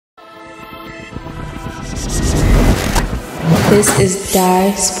This is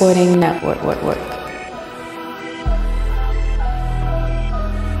Die Sporting Network.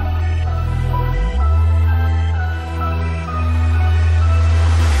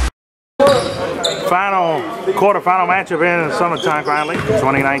 Quarterfinal matchup in the Summertime Grind League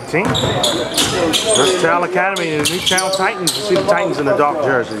 2019. Gerstell Academy and the Newtown Titans. You see the Titans in the dark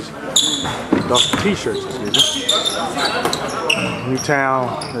jerseys. Dark t-shirts, excuse me.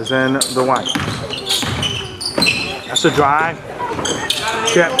 Newtown is in the white. That's a drive.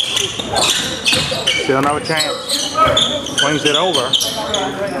 Chip. Still another chance. Swings it over.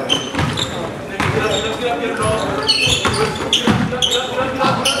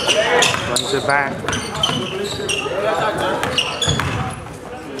 Brings it back.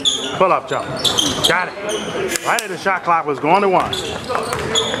 Pull-up jump. Got it. Right as the shot clock was going to 1.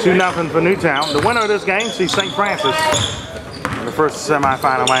 2-0 for Newtown. The winner of this game sees St. Francis in the first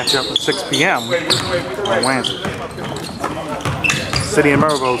semifinal matchup at 6 p.m. on Wednesday. City and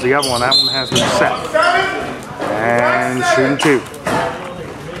Mervo's the other one. That one has been set. And shooting 2.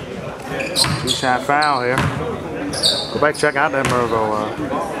 2-shot foul here. Go back, check out that Mervo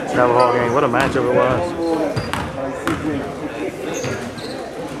Travel Hall game. What a matchup it was.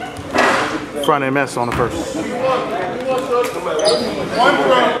 Front end miss on the first.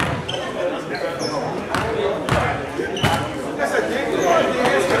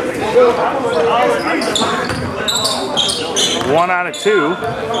 One out of 2.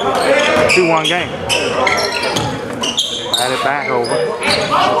 2-1 game. Add it back over.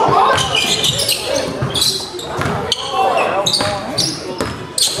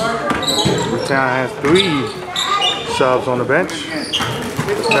 Newtown has 3 subs on the bench.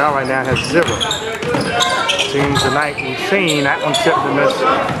 Now right now has 0. Team tonight we've seen that one tipped and missed.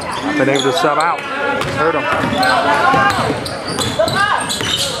 Been able to sub out. Hurt him.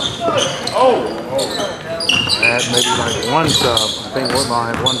 That maybe like 1 sub. I think Woodlawn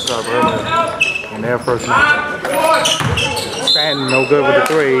had 1 sub earlier in their first match. Stanton no good with the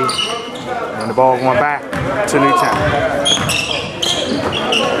 3. And the ball going back to Newtown.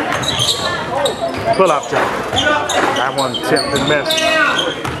 Pull-up jump. That one tipped and missed.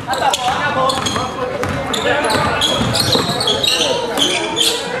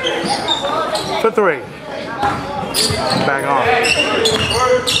 For 3. Back on.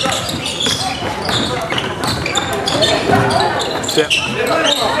 Tip.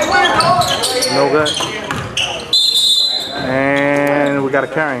 No good. And we got a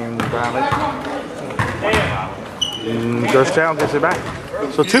carrying probably. Gerstell gets it back.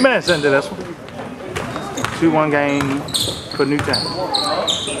 So 2 minutes into this one. 2-1 game for Newtown.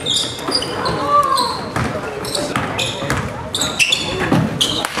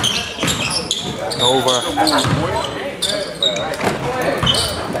 Over.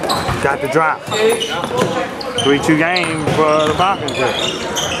 Got the drop. 3-2 game for the Falcons here.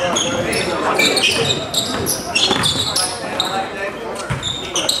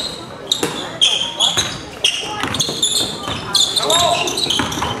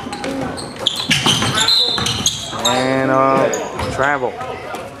 And travel.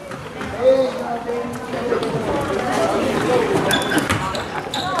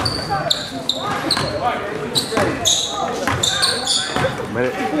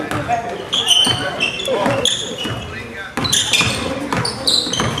 Minute.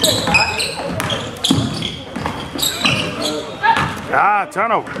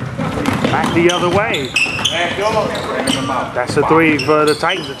 Turnover. Back the other way. That's a 3 for the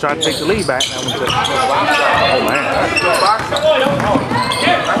Titans to try to take the lead back. That one's oh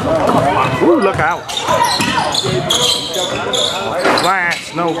man. Ooh, look out.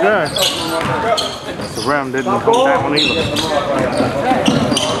 Flash, no good. The rim didn't hold that one either.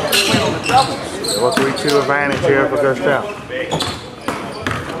 So a 3-2 advantage here for Gerstell.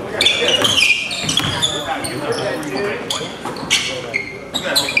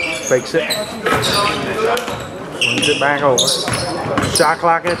 Fakes it. Swings it back over. Shot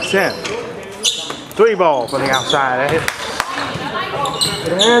clock at 10. 3 ball from the outside. That hits.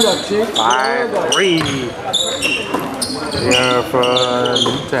 5-3. Here for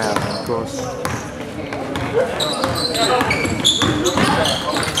Newtown, of course.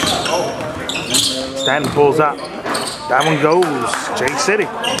 Stanton pulls up. That one goes. J City.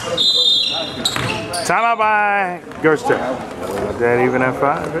 Timeout by Gerstell. That even at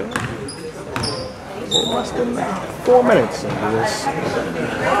 5. Less than 4 minutes into this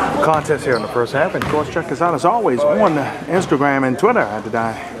contest here in the first half. And of course, check us out as always on Instagram and Twitter at the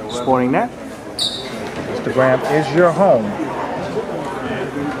Die Sporting Net. Instagram is your home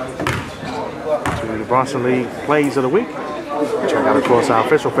to the Bronson League Plays of the Week. Check out, of course, our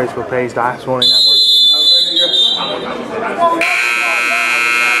official Facebook page, Die Sporting Network.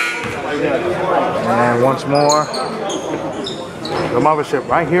 And once more, the mothership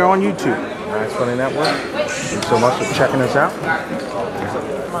right here on YouTube. Nice Funny Network. Thank you so much for checking us out.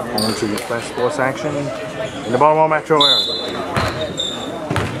 On to the best sports action in the Baltimore metro area.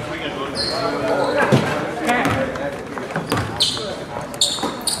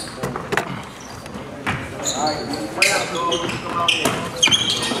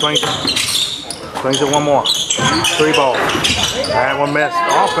 Swings it one more. 3 ball. That one missed.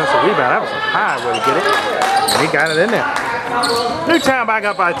 Offensive rebound. That was a high way to get it. And he got it in there. Newtown back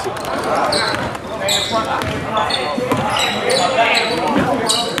up by 2.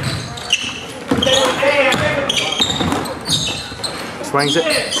 Swings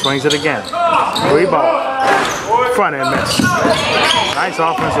it again. 3 ball. Front end miss. Nice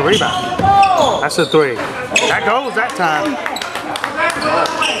offensive rebound. That's a 3. That goes that time.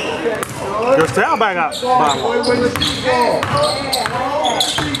 Gerstell back up. 3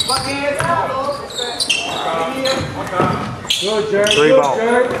 ball.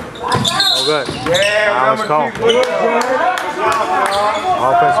 No good. Foul is called.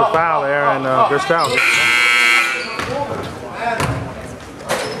 Offensive foul there, and Gerstell.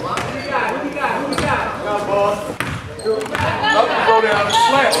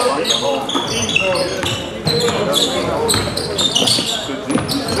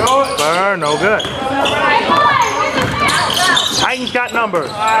 Burn, no good. Titans got numbers.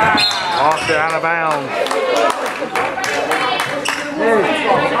 Off it, out of bounds.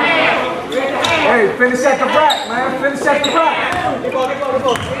 Hey, finish at the rack, man. Finish at the rack.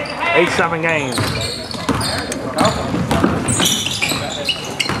 8-7 game.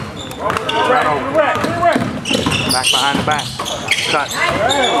 Back behind the back. Cut.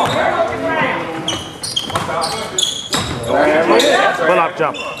 Pull up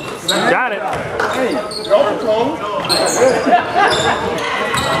jump. Got it.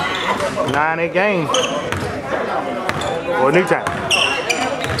 9-8 game. For Newtown.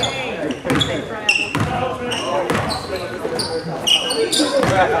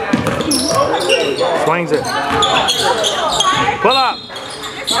 Swings it. Pull up.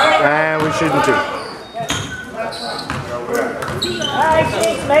 And we're shooting 2. Alright,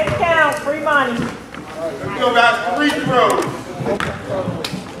 kids, make it count. Free money. Let's go back 3 throws.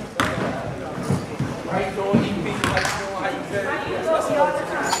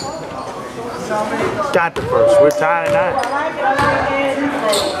 Got the first. We're tied at 9.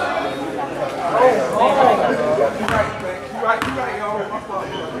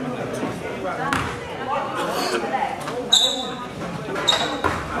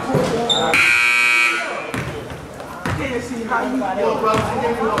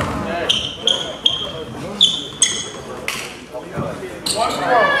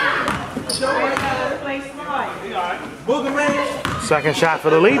 Second shot for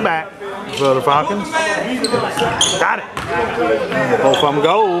the lead back for the Falcons. Got it. Both of them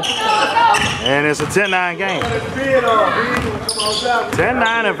go. And it's a 10-9 game.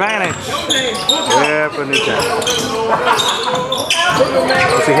 10-9 advantage. Yeah, for Newtown.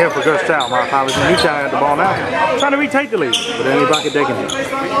 Let's see here for Gerstell. My apologies. Newtown had the ball now. Trying to retake the lead. But any bucket they can hit.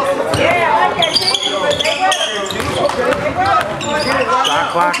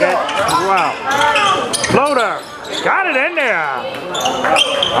 Shot clock at 12. Floater. Got it in there.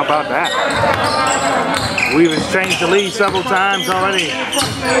 How about that? We've exchanged the lead several times already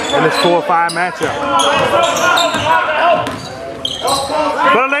in this 4-5 matchup.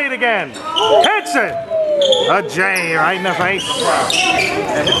 For the lead again. Hits it. A J right in the face.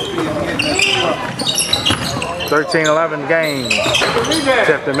 13-11 game.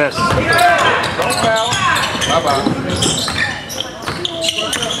 Tipped and missed.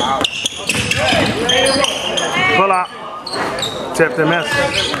 Pull up. Tipped and missed.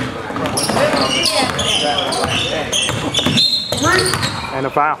 And a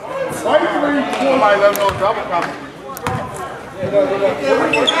foul.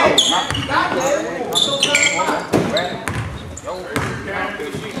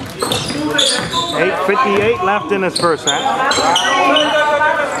 8:58 left in this first half.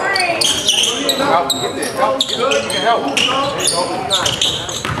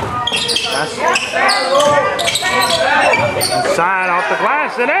 Side off the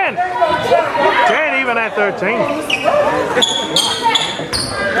glass and in. 10 even at 13.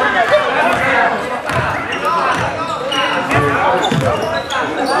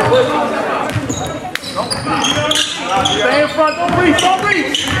 Stay in front, don't reach, don't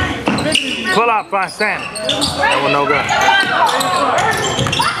reach. Pull up by Sam. That one no good.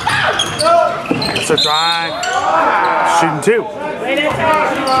 It's a drive. Shooting 2.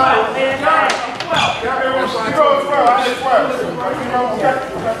 You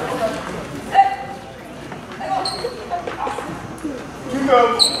know.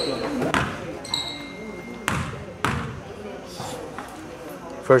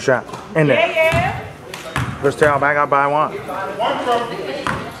 First shot. In there. Yeah. Gerstell back up by one.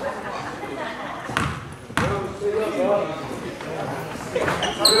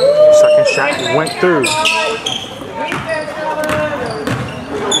 Second shot went through.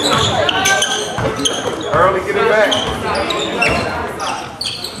 Early, get it back.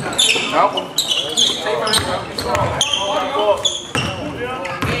 Help him.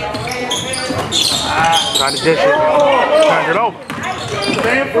 Try to dish it. Turns it over.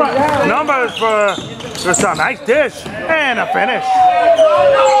 Stay in front. Numbers for Gerstell. Nice dish. And a finish.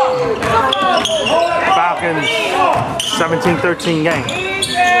 Falcons 17-13 game.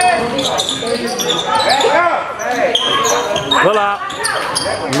 Pull out.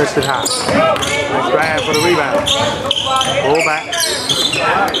 Missed it high. Nice grab for the rebound. Pull back.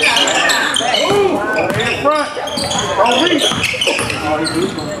 Stay in front. Don't reach.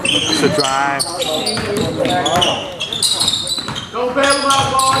 It's a drive. Don't bail him out,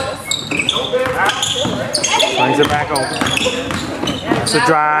 boys. Brings it back over. It's a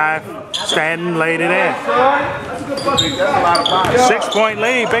drive. Stanton laid it in. 6-point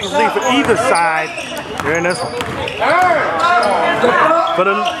lead. Biggest lead for either side here in this one. For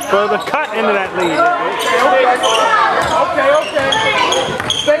the cut into that lead. Okay.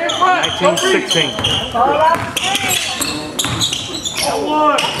 Stay in front. 19-16.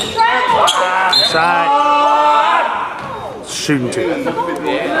 Inside. Shooting two.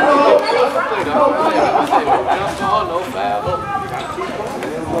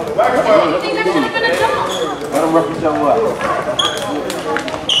 Let him represent what?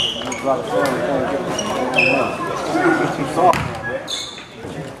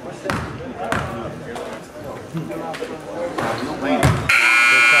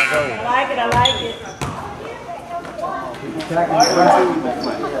 I like it.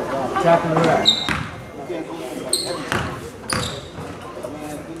 Attacking the right.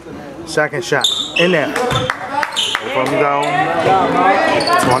 Second shot. In there. From go.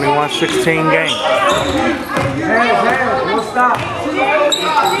 21-16 game. Hands, we'll stop.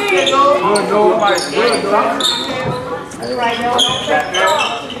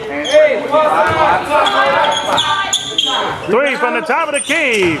 Three from the top of the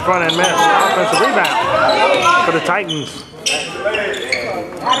key. Front and miss. Offensive rebound for the Titans.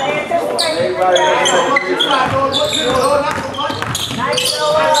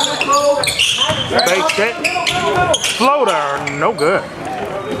 Faked it. Floater. No good.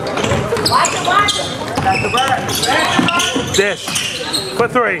 Dish for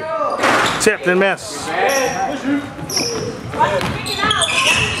three. Tipped and missed.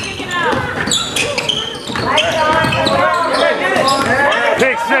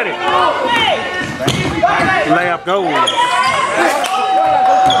 Pick City. Layup goes.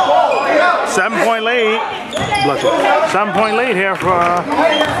 7-point lead. 7-point lead here for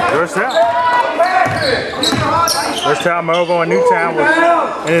Gerstell. Gerstell, Mogo, and Newtown was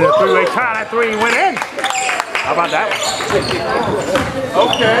in a three-way tie. That three went in. How about that one?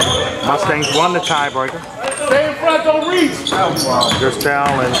 Okay. Mustangs won the tiebreaker. Stay in front, don't reach. Gerstell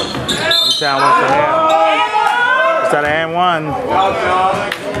and Newtown went for him. It's that and one.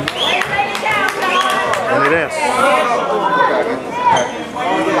 And it is.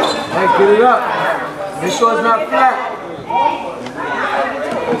 Hey, get it up. Make sure it's not flat.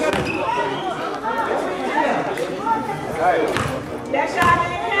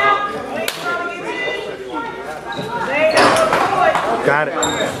 Got it.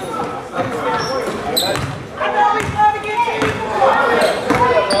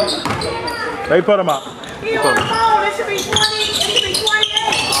 They put him up. It should be 20. It should be 28.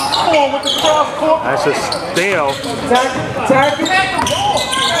 Come on with the cross court. That's a steal. Attack it.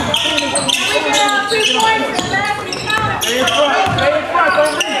 Stay in front,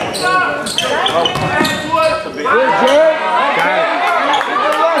 don't reach. Got it.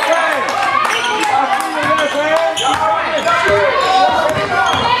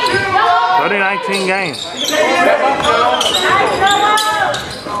 30-19 game.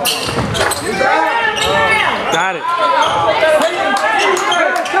 Got it.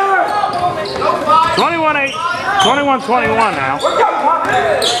 21-8. 21-21 now.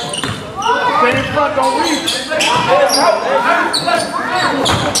 Stay in front, don't reach.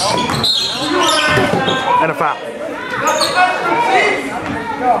 And a foul.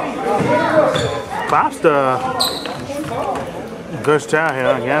 Pops to Gerstell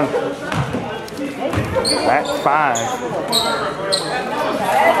here again. That's 5.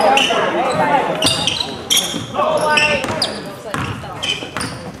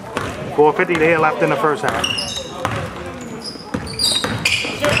 4:50 there left in the first half.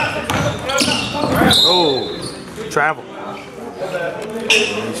 Oh, travel.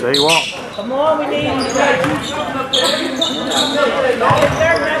 Say you won't. Come on, we need you.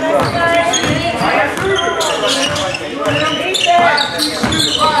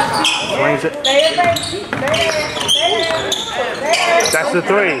 Swings it. That's the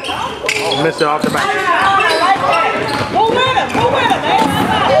 3. Missed it off the back. Go with him, man.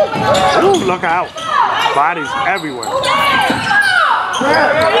 Ooh, look out. Bodies everywhere.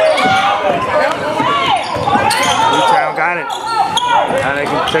 Newtown got it. Now they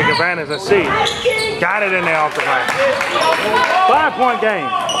can take advantage and see. Got it in there off the back. 5-point game.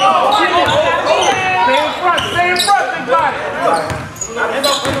 Stay in front, big body.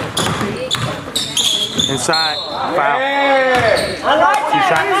 Inside, foul. I like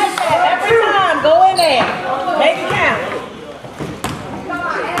that. Every time, go in there. Make it count.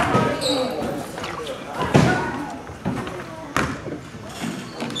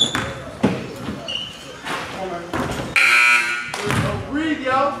 Breathe,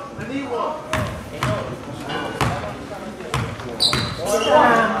 yo. I need one.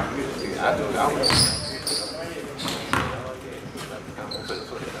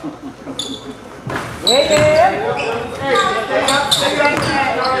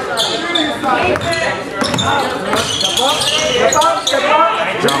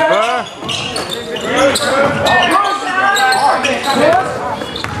 Jumper.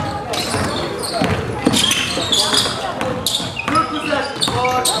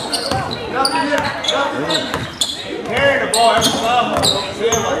 Carry the ball every time.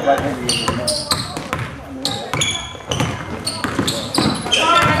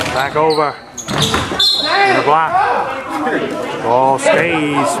 Back over. In the block. Ball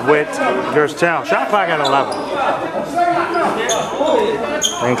stays with Gerstell. Shot clock at 11.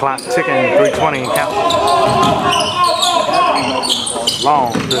 Then clock ticking, 3:20 and count.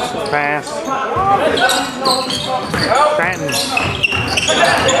 Long distance pass. Stanton.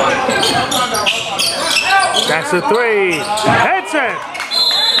 That's a 3. Hits it.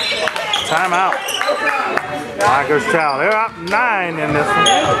 Timeout. Gerstell. They're up 9 in this one.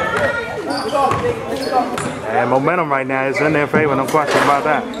 And momentum right now is in their favor, no question about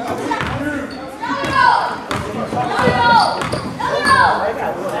that.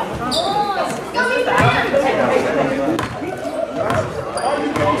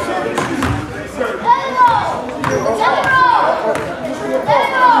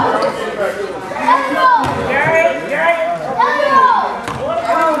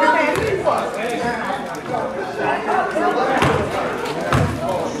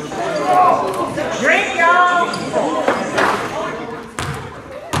 Drink, y'all.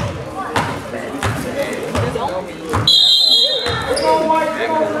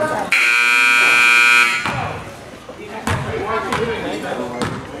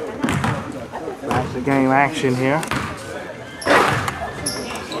 Back to game action here.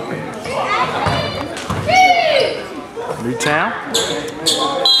 Newtown.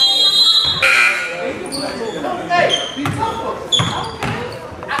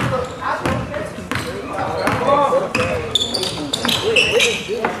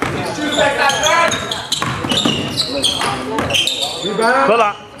 Pull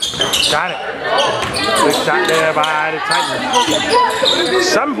up. Got it. Big shot there by the Titans.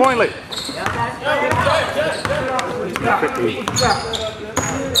 7-point lead. 50.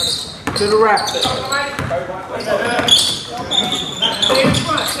 To the rack.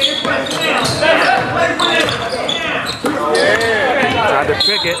 Tried to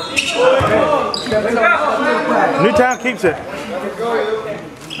pick it. Newtown keeps it.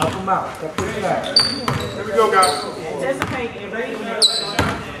 Help him out. Here we go, guys. Anticipate it, right?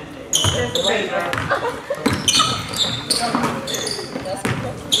 Anticipate it.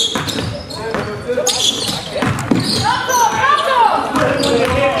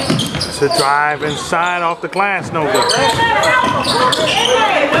 It's a drive inside off the glass, no good.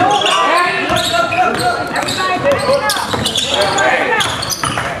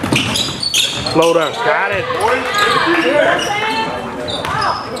 Floater, got it.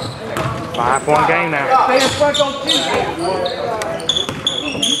 5-point game now. Stay in front, don't keep it.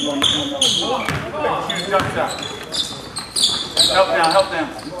 Help now, help them.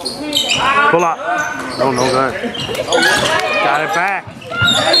 Pull up. No, no good. Got it back.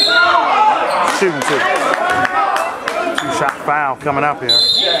 Shooting 2. 2-shot foul coming up here.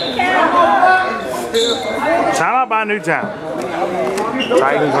 Timeout by Newtown.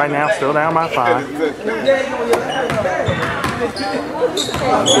 Titans right now still down by 5.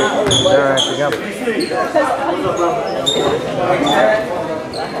 They're together.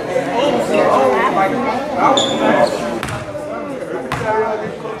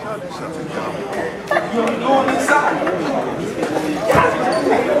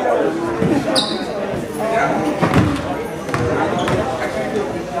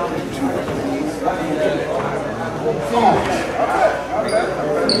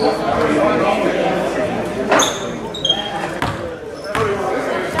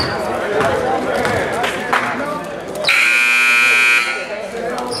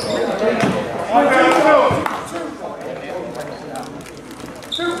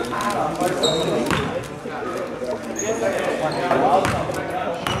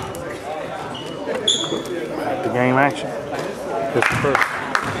 The game action. Just the first.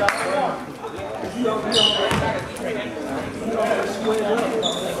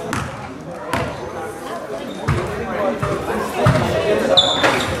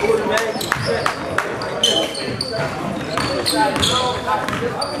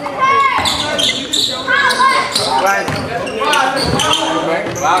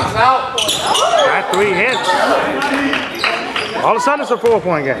 That 3 hits. All of a sudden it's a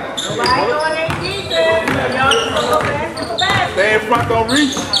 4-point game. Stay in front, don't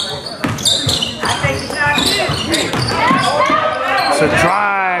reach. It's a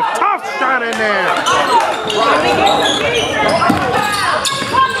drive. Tough shot in there.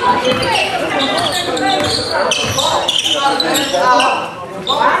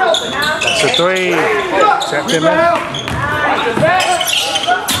 That's a 3. Set him in.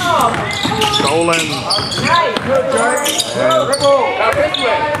 Stolen.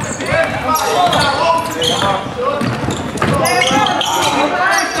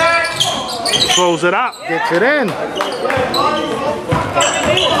 Throws it up, gets it in.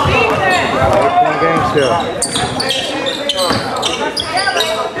 8-point game still.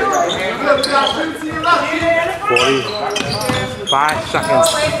 45 seconds.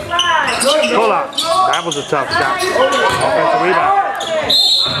 Pull up. That was a tough shot. Offensive rebound.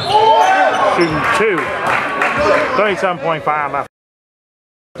 Shooting 2. 37.5 left.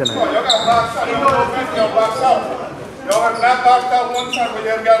 Y'all got boxed out. Y'all have not boxed out one time, but you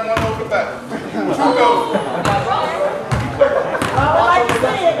haven't gotten one over the back. 2 goes. I like to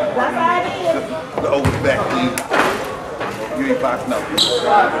see it. That's how it is. The over the back, please. You ain't boxing out. That's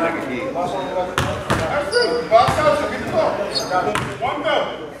true. Box out, you get the ball. 1 go.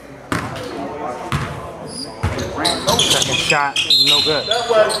 Second shot, no good. That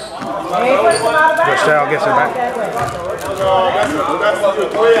way. Gerstell gets it back. That's a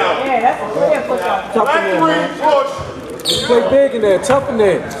 3 out. Yeah, that's a clear push out. Tough in there, man. Push. You play big in there, tough in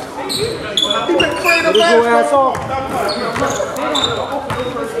there. He's been clearing the Get your ass off.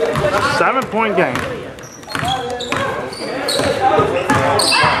 7-point game.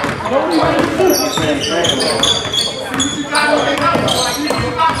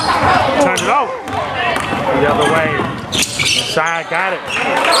 Turn it over. The other way. Inside, got it.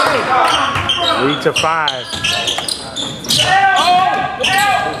 3 to 5.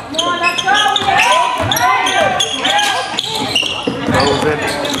 Close it.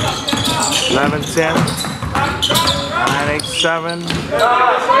 11-10. 9-8-7.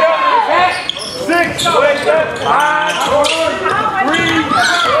 6, 5, 3,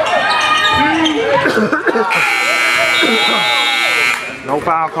 2. No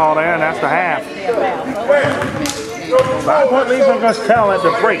foul call there, and that's the half. 5-point lead for Gerstell at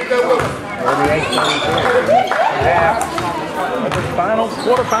the break. 38-22. Half of the final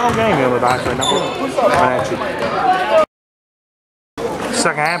quarterfinal game here with Varsity Network.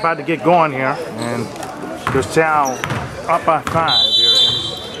 Second half about to get going here, and Gerstell up by 5 here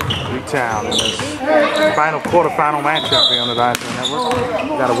against Newtown in this final quarterfinal matchup here on the Varsity Network.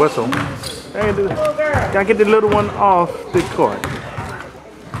 Got a whistle. Gotta get the little one off the court.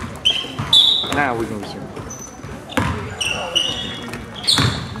 Now we can resume.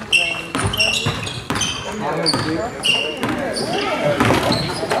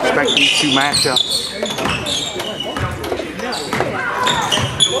 Expect these 2 matchups.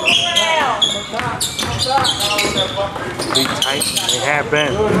 Be tight, they have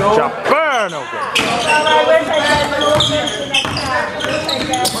been. Jumper, no good.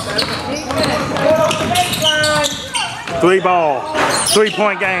 3-ball,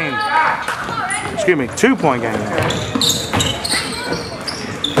 3-point game. Excuse me, 2-point game now.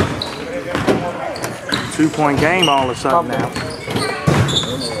 2-point game all of a sudden now.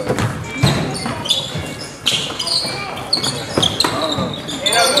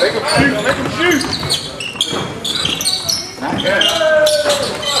 Make him shoot.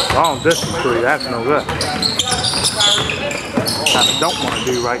 Long distance 3, that's no good. What I don't want to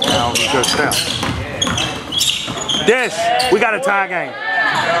do right now is Gerstell. Dish, we got a tie game.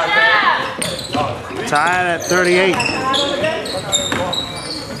 Tied at 38.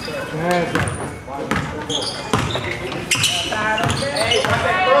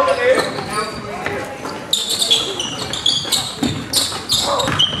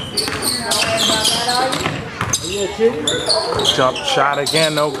 Jump shot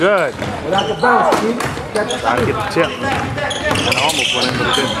again, no good. Without the bounce, kid. Trying to get the tip. And almost went in, but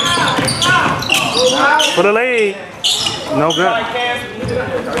it didn't. For the lead. No good.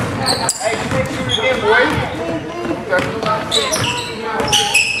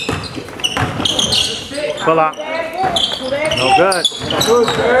 Pull up. No good.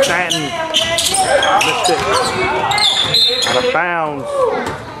 Stanton. Missed it. Out of bounds.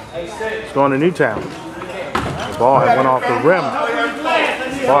 It's going to Newtown. The ball had went off the rim.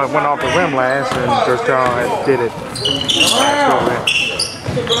 The ball had went off the rim last, and Gerstell had did it.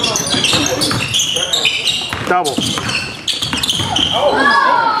 Double.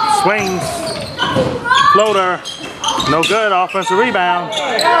 Swings. Floater. No good. Offensive rebound.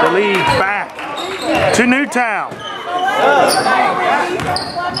 The lead back to Newtown.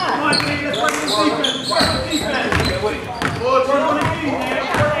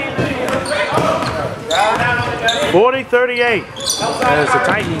 40-38 as the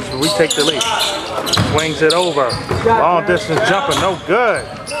Titans, we take the lead. Swings it over. Long distance jumper, no good.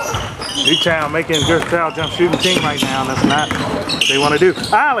 Newtown making Gerstell jump shooting team right now. That's not what they want to do.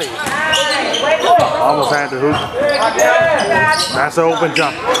 Alley. Almost had the hoop. That's an open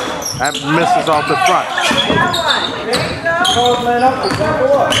jump. That misses off the front.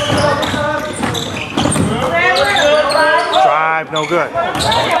 Drive, no good.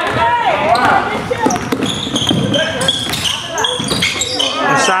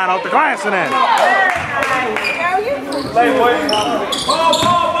 Inside off the glass and in.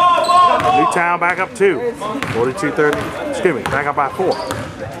 Newtown back up 2. 42-30. Excuse me, back up by 4.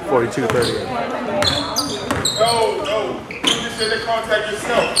 42-38. No. You just said to contact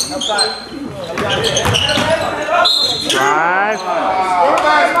yourself. Drive.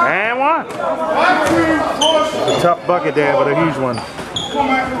 And one. A tough bucket there, but a huge one.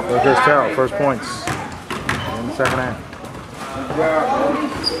 For Gerstell, first points in the second half.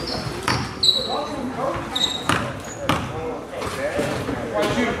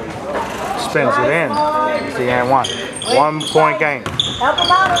 Spins it in. It's the and one. 1 point game.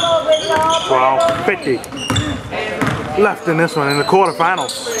 12-50. Left in this one in the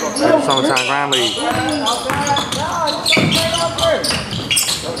quarterfinals. The Summertime Grand League.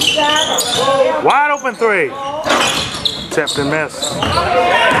 Wide open 3. Tipped and missed.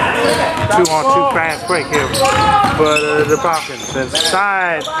 2-on-2 fast break here for the Falcons.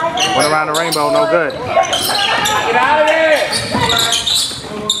 Inside. Went around the rainbow, no good. Get out of there!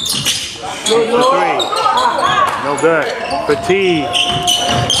 Shoot the 3. No good. Fatigue.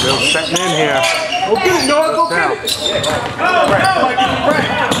 Still setting in here. Go get it, Noah. Go get it.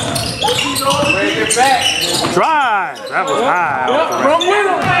 Drive. That was high. Run with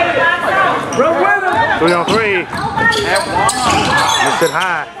him. Run with him. 3-on-3. Missed it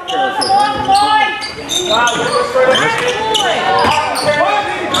high.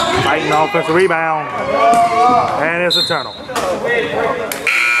 Fighting offensive rebound. And it's a turnover.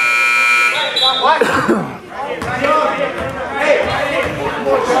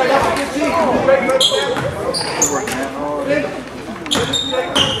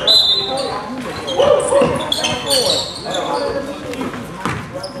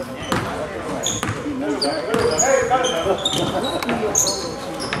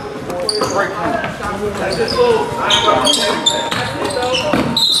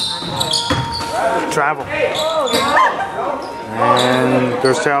 Travel. And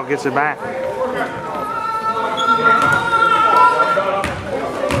Gerstell gets it back.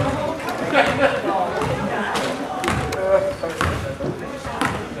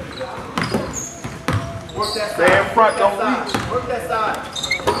 Stay in front, don't reach. Work that side.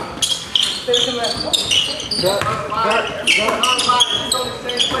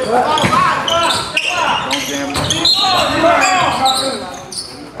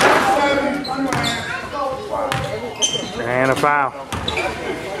 And a foul.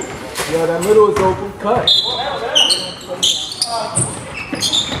 Yeah, that middle is open. Cut.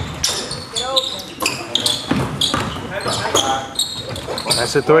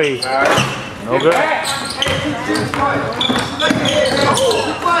 That's a 3. No good.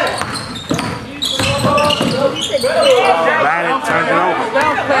 Bandit turns it over.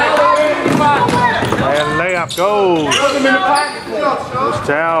 And layup goes.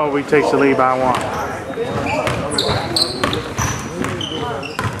 Gerstell, we takes the lead by 1.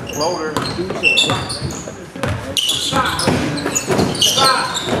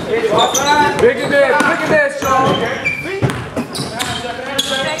 Big in there, Sean.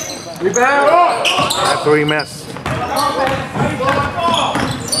 Rebound. That 3 missed.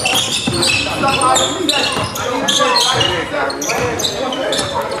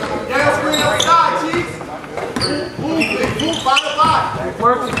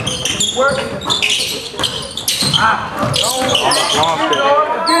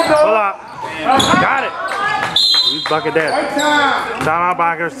 Pull up. Got it. He's bucket dead. Timeout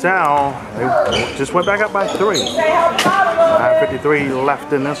by Gerstell. They just went back up by 3. 53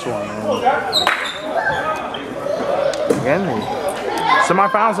 left in this one. And again, the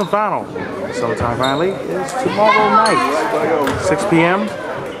semifinals and finals. Summertime finally is tomorrow night, 6 p.m.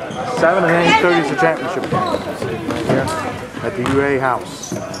 7 and 8:30 is the championship game. Right here at the UA house.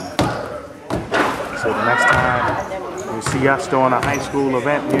 So the next time you see us doing a high school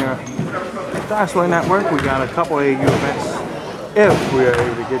event here at Varsity Network, we got a couple AAU events. If we are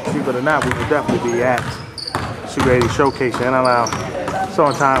able to get cheaper than that, we will definitely be at Super 80 Showcase NLL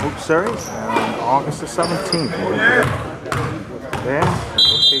Summertime Hoop Series on August the 17th. Then,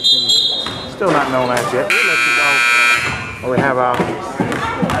 location still not known as yet. We'll let you know when we have our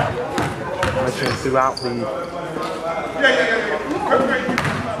mission throughout the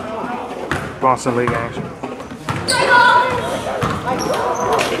Boston League action.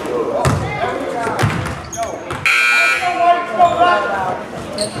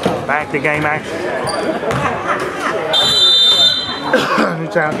 Back to game action.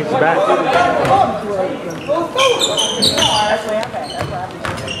 Newtown gets back.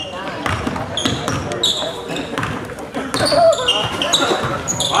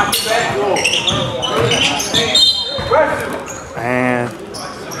 And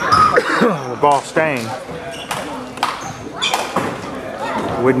the ball staying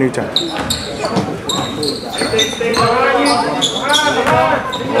with Newtown.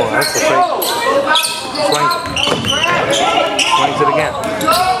 Oh, that's a fake. Swings it. Swings it again.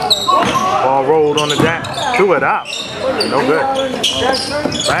 Ball rolled on the jack. Threw it up. No good.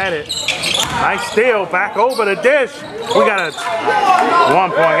 Had it. Nice steal. Back over the dish. We got a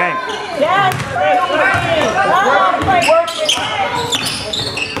 1-point game.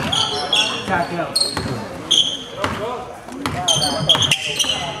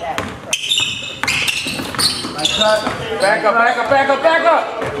 Back up, back up, back up, back up.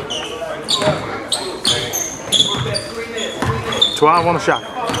 12 on the shot.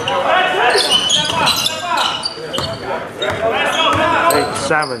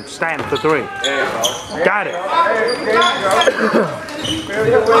 8-7, standing for 3. Got it.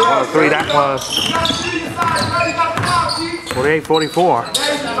 3, that was 48-44.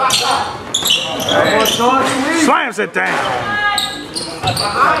 Slams it down.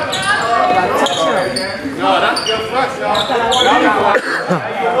 No, that's good flex, y'all.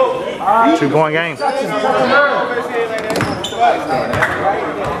 2-point game.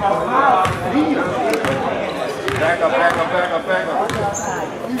 Back up, back up, back up, back up.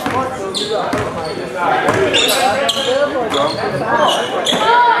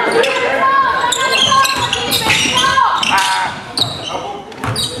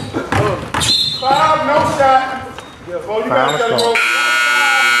 5, no shot. Before you got to roll.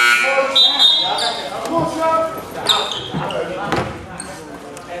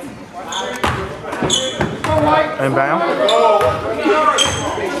 Inbound.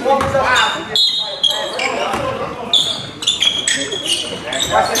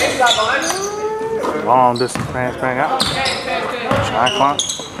 Long distance pass back out. Shot clock.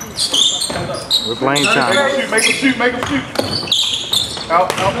 We're playing time. Make him shoot, make him shoot.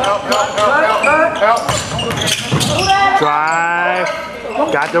 Help, help, help, help, help, help, help. Drive.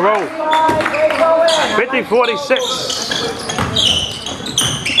 Got the roll. 50-46.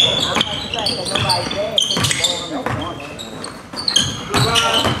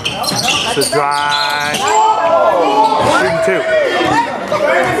 To drive. Shooting 2.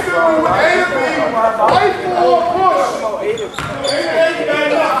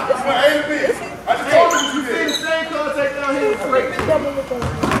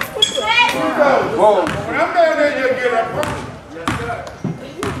 When I'm down there, you'll get up.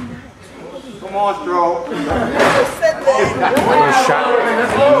 Come on, Stroh. First shot.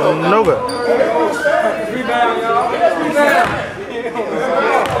 No good.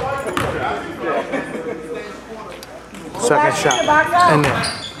 Second shot. And then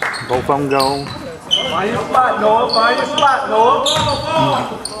both of them go. Find your spot, Noah. Find your spot, Noah.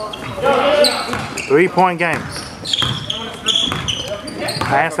 3-point game.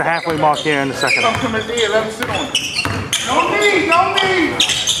 Past the halfway mark here in the second half. Come in here, let him sit on it. No need, no need.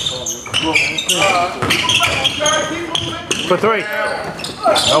 for 3.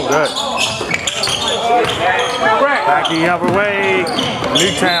 No good. Back the other way.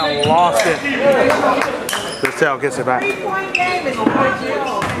 Newtown lost it. Gerstell gets it back. 3-point game is what you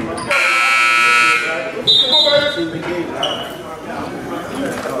want.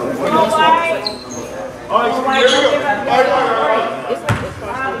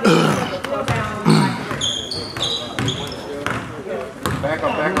 Back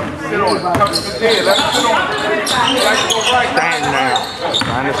up. Sit on it. Come to the dead. Let him sit on it. Standing there.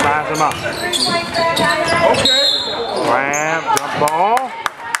 Trying to size him up. Okay. Grab, jump ball.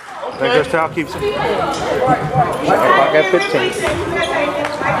 Then Gerstell keeps it. Back at 15.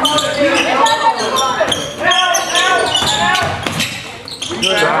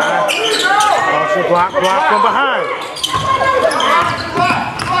 Crossing block from behind.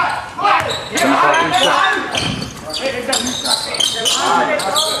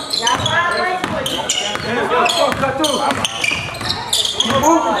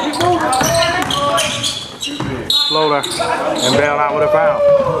 Floater and bail out with a foul.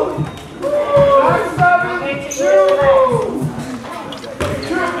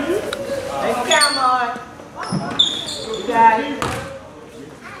 Come on. You got it.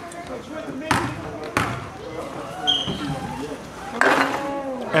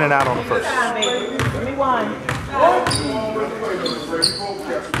 In and out on the first. Give me one.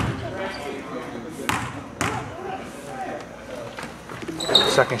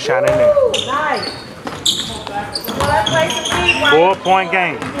 Second shot in there. Nice. 4-point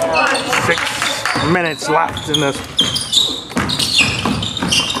game. 6 minutes left in this.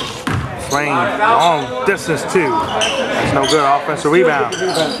 Swing, long distance too. That's no good. Offensive rebound.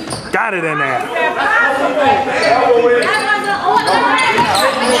 Got it in there.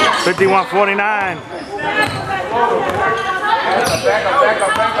 51-49.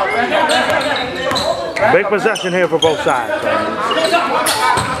 Big possession here for both sides.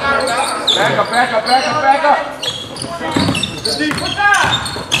 Back up.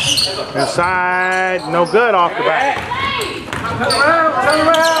 Inside, no good off the back. Turn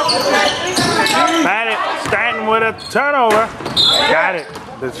around. Had it, Stanton with a turnover. Got it.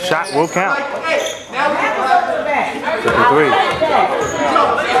 The shot will count. 53.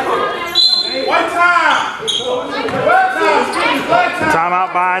 One time.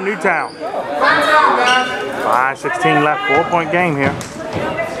 Timeout by Newtown. 5:16 left, 4-point game here.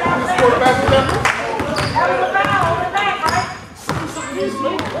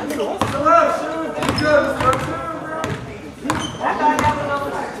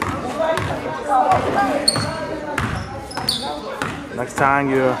 Next time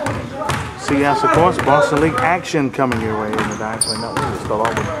you see us, of course, Boston League action coming your way in the Dynasty Network. We'll start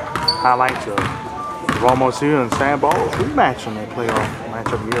off with highlights of Ramos here and Sandball rematch in their playoff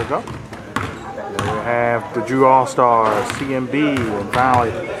matchup a year ago. Then we have the Drew All-Stars, CMB, and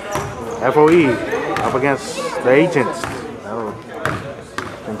finally FOE up against the Agents. That was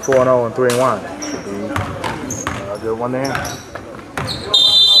 4-0 and 3-1. Should be a good one there.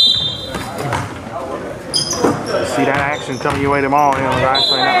 See that action coming your way tomorrow here on the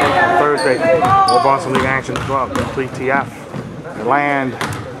Dynasty Network on Thursday. More Boston League action as well. Complete TF. The Land,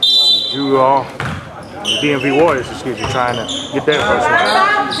 Drew All. The DMV Warriors, trying to get their first one.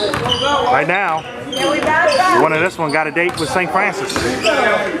 Right now, the winner of this one got a date with St. Francis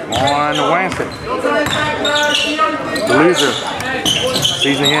on Wednesday. The loser,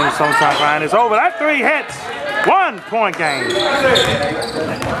 season here in the Summertime Grind is over. That 3 hits, 1-point game.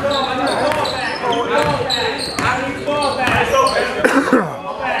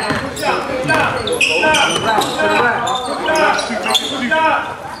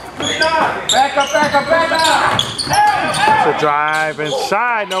 Back up. It's a drive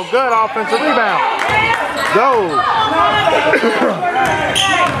inside, no good. Offensive rebound. Go.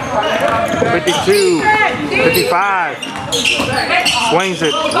 52, 55. Swings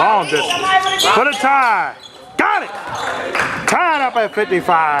it long distance. For the tie. Got it. Tied up at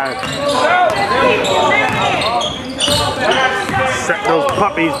 55. Set those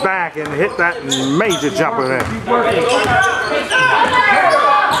puppies back and hit that major jumper there.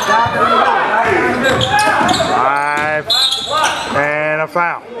 5 and a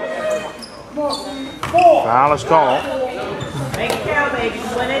foul. Foul is called. Make it count, baby.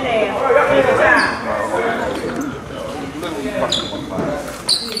 Win in there. Take your time.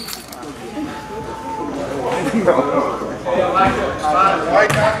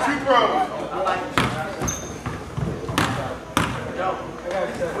 White got 2 pros.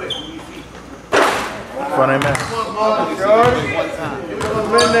 Funny man.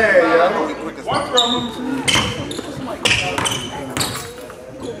 I'm in there, yo. One pro.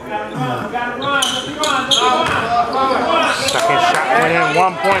 Second shot went in,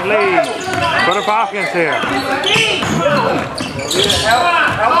 1 point lead for the Falcons here.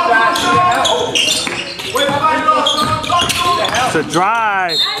 It's a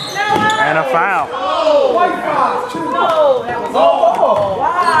drive and a foul.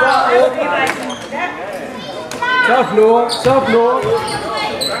 Tough, Lord. Tough, Lord.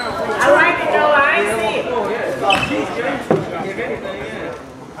 I like it though. I ain't see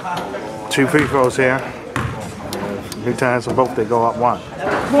it. 2 free throws here. New times for both, they go up 1.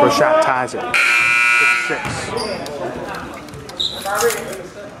 First shot ties it. 6.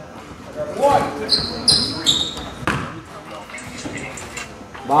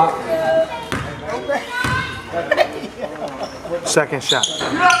 Second shot.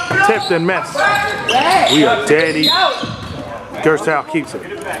 Tipped and missed. We are dead easy. Gerstell keeps it.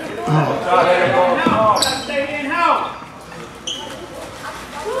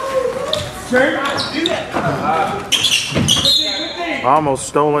 Almost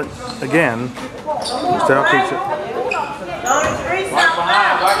stole it again. Gerstell keeps it.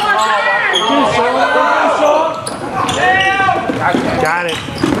 Got it.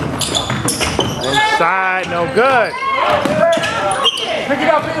 Inside, no good. Pick it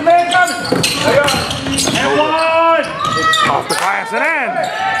up, the man coming. And 1. Off the glass and in.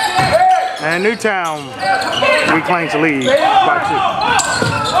 And Newtown reclaims the lead by 2.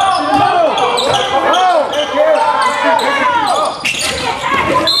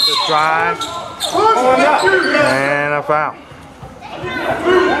 Just drive and a foul.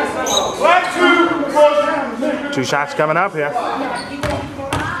 2 shots coming up here.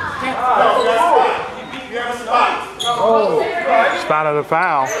 Spot of the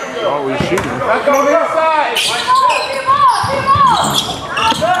foul. Oh, he's shooting. Back on the inside.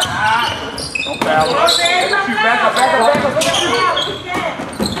 Don't foul. Back up.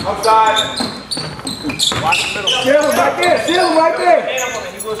 Outside. Watch the middle. Seal him right there.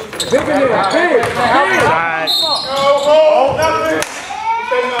 Big in there. Big. Outside. Hold nothing.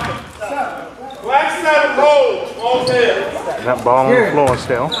 Black 7 hold. Ball's head. That ball on the floor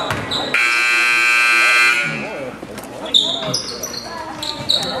still.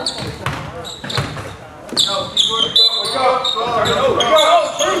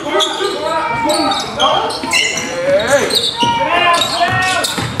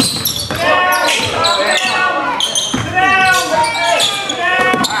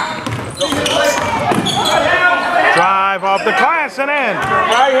 Drive off the glass and in.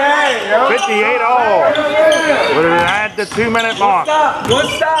 58 all. We're at the 2-minute mark. One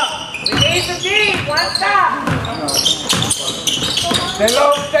stop. We need some deep. 1 stop. Stay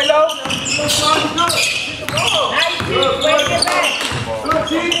low. Nice deep. Way to get back.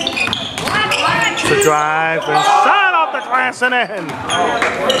 The drive inside off the glass and in.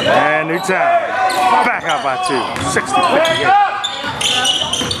 And Newtown back out by 2. 60-58.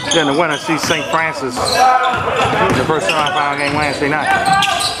 Then the winner sees St. Francis. The first semifinal game Wednesday night.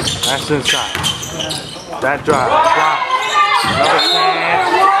 That's inside. That drive. Another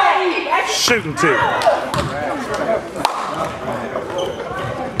chance. Shooting 2.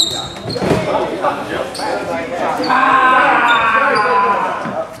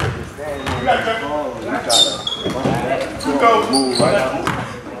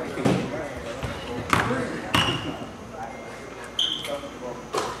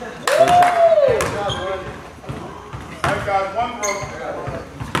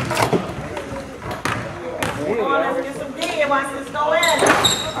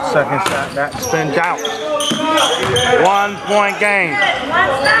 Second shot, that spins out. 1 point game.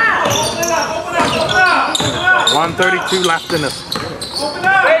 1:32 left in this.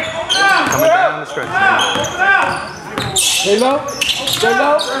 Coming down the stretch. Stay low.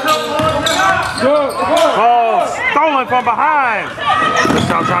 Good. Ball stolen from behind.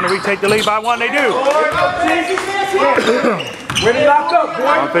 Still trying to retake the lead by 1. They do. Where they lock up, boy?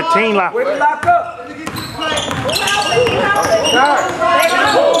 1:15 left. Where they lock up?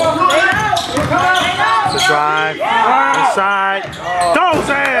 The drive inside goes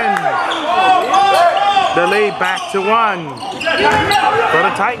in. The lead back to 1 for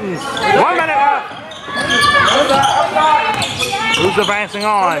the Titans. 1 minute left. Who's advancing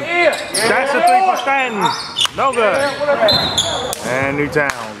on? That's the 3 for Stanton. No good. And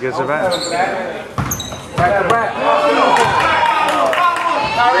Newtown gets it back. Back to back.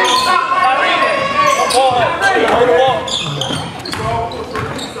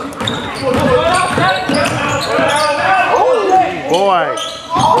 Boy.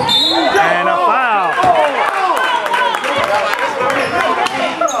 And a foul.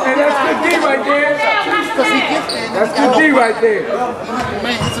 And that's good D right there. That's good D right there.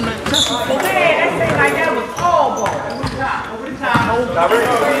 Man, that seemed like that was all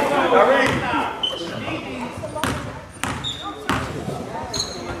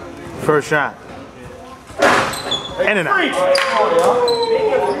First shot. In and out.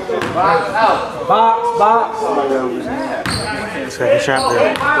 Box. Second shot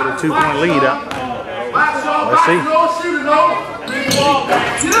there. Put a 2-point lead up. Let's see.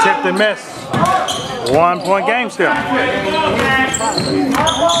 Tipped and missed. 1-point game still.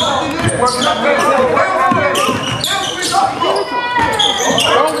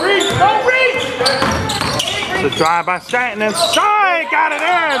 Don't reach. The drive by Stanton inside, got it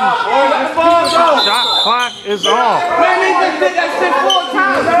in. Shot clock is off.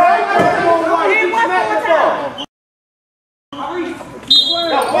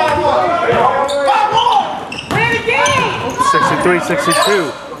 Win again. 63-62.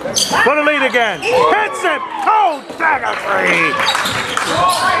 For the lead again. Hits it. Cold dagger three.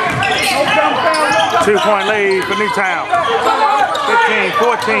 2-point lead for Newtown.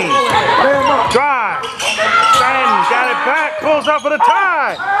 15-14. Drive. Stanton got it back. Pulls up for the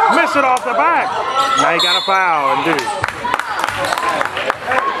tie. Miss it off the back. Now you got a foul and do.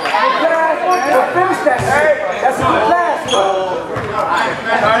 That's the last.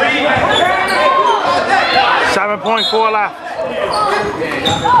 7.4 left.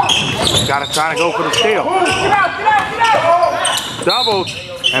 Got to try to go for the steal. Doubled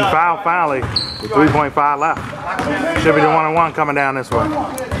and foul Fowley with 3.5 left. Should be the 1-on-1 coming down this way.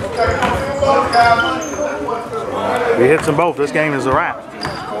 We hits them both. This game is a wrap.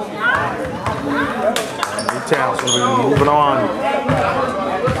 Newtown's going to be moving on.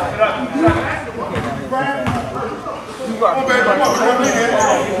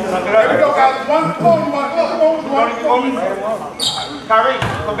 Kyrie,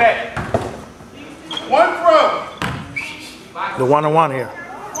 come back. One throw. The 1-on-1 here.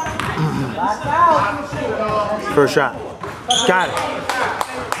 First shot. Got it.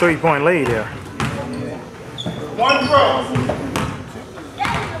 3-point lead here. One throw.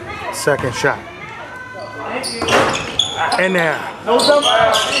 Second shot. In there.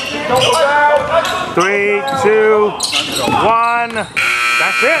 3, 2, 1.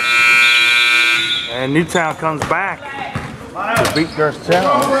 That's it. And Newtown comes back to beat Gerstell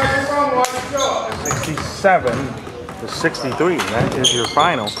 67-63. That is your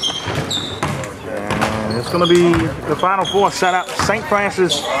final. And it's going to be the final four set up. St.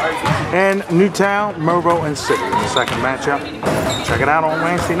 Francis and Newtown, Mervo and City in the second matchup. Check it out on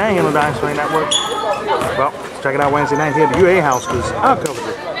Wednesday night on the Dynasty Network. Well, check it out Wednesday night here at the UA House because our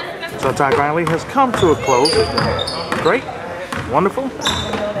coverage of Ty Grindley has come to a close. Great, wonderful.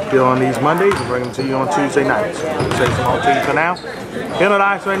 Deal on these Mondays and bring them to you on Tuesday nights. Say some more to you for now. Here on the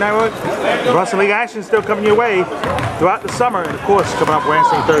Dynasty Network, the Wrestling League action still coming your way throughout the summer, and of course coming up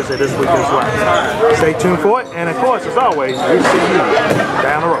Wednesday and Thursday this week as well. Stay tuned for it, and of course, as always, we'll see you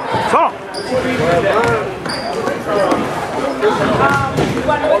down the road. So long.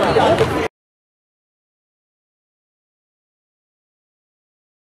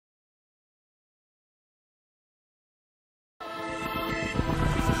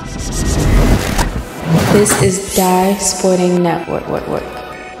 This is Dye Sporting Network.